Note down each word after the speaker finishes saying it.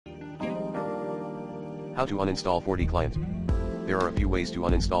How to uninstall FortiClient. There are a few ways to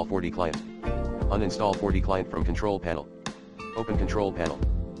uninstall FortiClient. Uninstall FortiClient from Control Panel. Open Control Panel.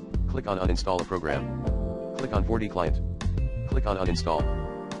 Click on Uninstall a program. Click on FortiClient. Click on Uninstall.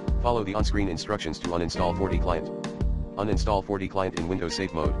 Follow the on-screen instructions to uninstall FortiClient. Uninstall FortiClient in Windows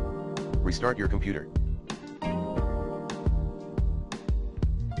Safe Mode. Restart your computer.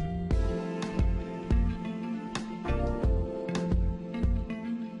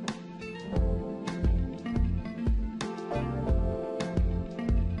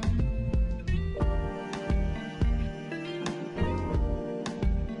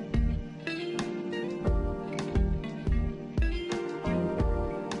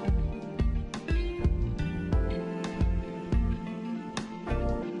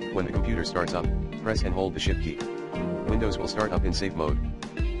 When the computer starts up, press and hold the Shift key. Windows will start up in safe mode.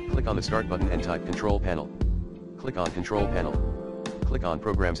 Click on the Start button and type Control Panel. Click on Control Panel. Click on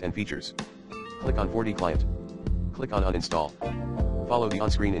Programs and Features. Click on FortiClient. Click on Uninstall. Follow the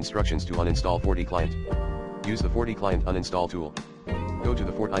on-screen instructions to uninstall FortiClient. Use the FortiClient uninstall tool. Go to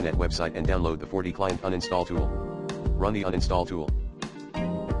the FortiNet website and download the FortiClient uninstall tool. Run the uninstall tool.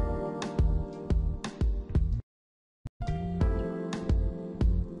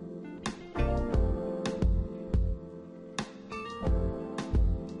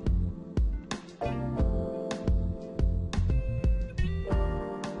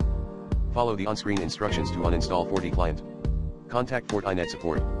 Follow the on-screen instructions to uninstall FortiClient. Contact FortiNet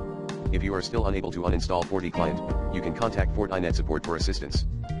support. If you are still unable to uninstall FortiClient, you can contact FortiNet support for assistance.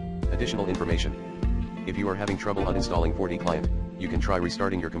 Additional information. If you are having trouble uninstalling FortiClient, you can try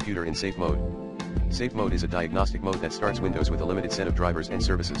restarting your computer in safe mode. Safe mode is a diagnostic mode that starts Windows with a limited set of drivers and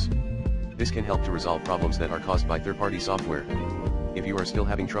services. This can help to resolve problems that are caused by third-party software. If you are still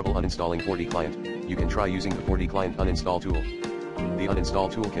having trouble uninstalling FortiClient, you can try using the FortiClient uninstall tool. The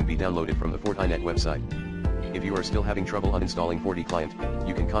uninstall tool can be downloaded from the FortiNet website. If you are still having trouble uninstalling FortiClient,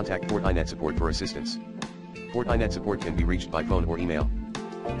 you can contact FortiNet support for assistance. FortiNet support can be reached by phone or email.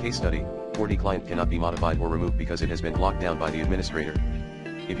 Case study: FortiClient cannot be modified or removed because it has been locked down by the administrator.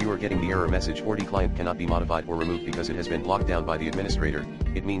 If you are getting the error message FortiClient cannot be modified or removed because it has been locked down by the administrator,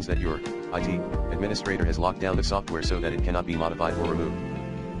 it means that your IT administrator has locked down the software so that it cannot be modified or removed.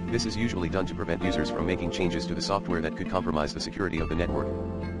 This is usually done to prevent users from making changes to the software that could compromise the security of the network.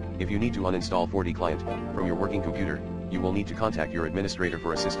 If you need to uninstall FortiClient from your working computer, you will need to contact your administrator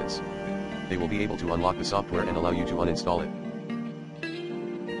for assistance. They will be able to unlock the software and allow you to uninstall it.